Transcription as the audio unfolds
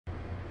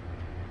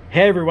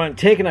Hey everyone,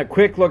 taking a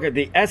quick look at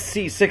the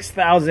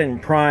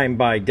SC6000 Prime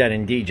by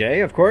Denon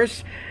DJ, of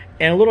course,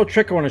 and a little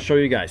trick I want to show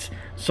you guys.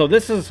 So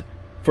this is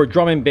for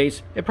drum and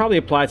bass. It probably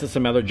applies to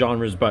some other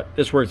genres, but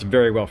this works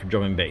very well for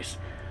drum and bass.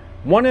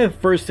 One of the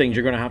first things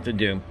you're going to have to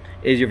do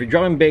is if your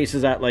drum and bass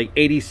is at like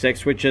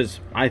 86, which is,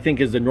 I think,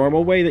 is the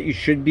normal way that you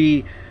should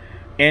be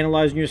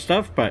analyzing your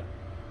stuff, but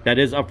that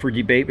is up for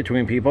debate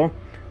between people.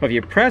 But if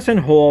you press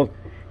and hold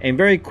and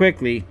very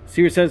quickly,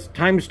 see what it says?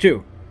 Times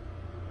 2.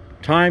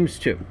 Times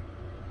 2.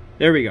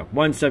 There we go,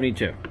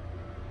 172,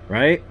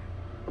 right?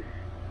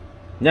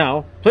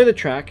 Now, play the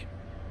track,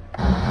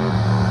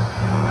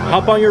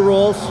 hop on your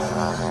rolls,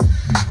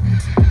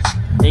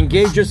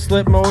 engage your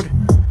slip mode,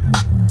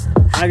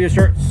 have your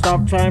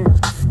stop time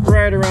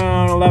right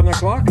around 11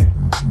 o'clock,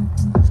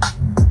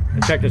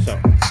 and check this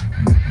out.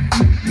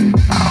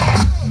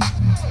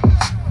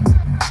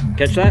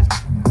 Catch that?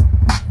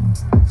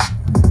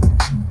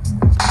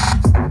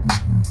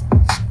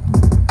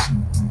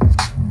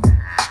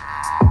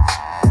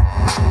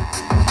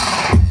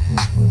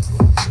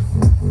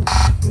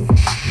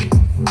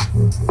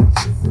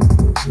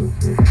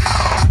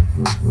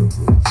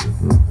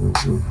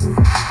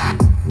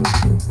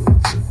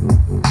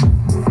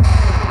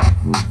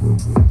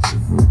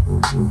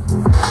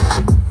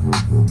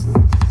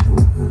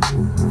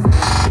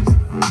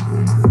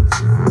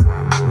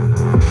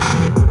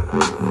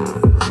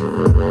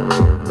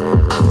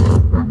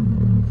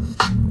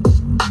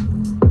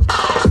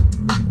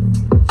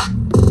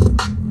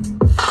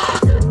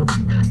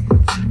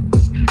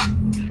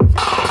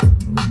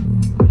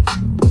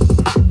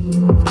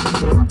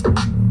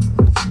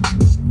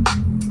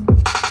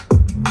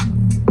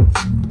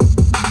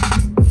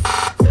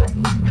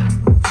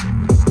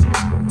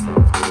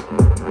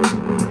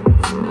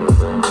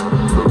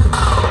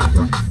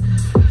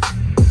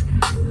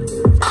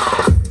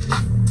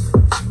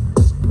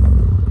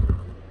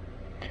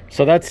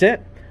 So that's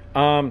it.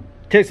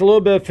 Takes a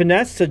little bit of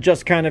finesse to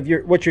just kind of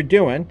what you're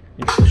doing.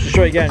 I'll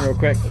show you again real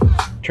quick.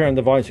 Turn on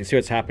the volume so you can see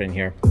what's happening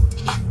here.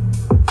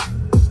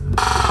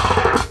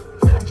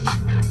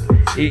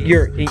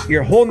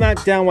 You're holding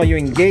that down while you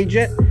engage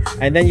it,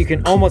 and then you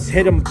can almost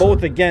hit them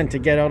both again to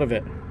get out of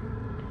it.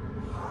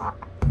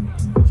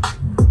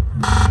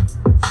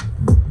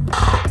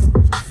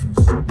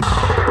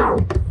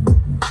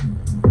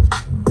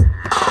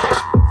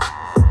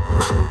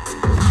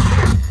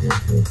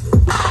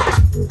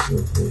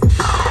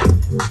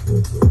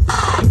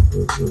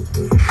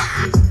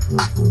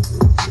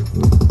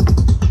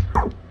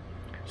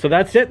 So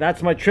that's it.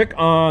 That's my trick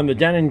on the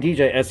Denon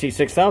DJ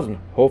SC6000.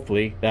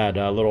 Hopefully that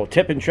little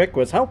tip and trick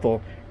was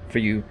helpful for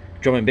you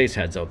drum and bass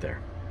heads out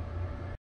there.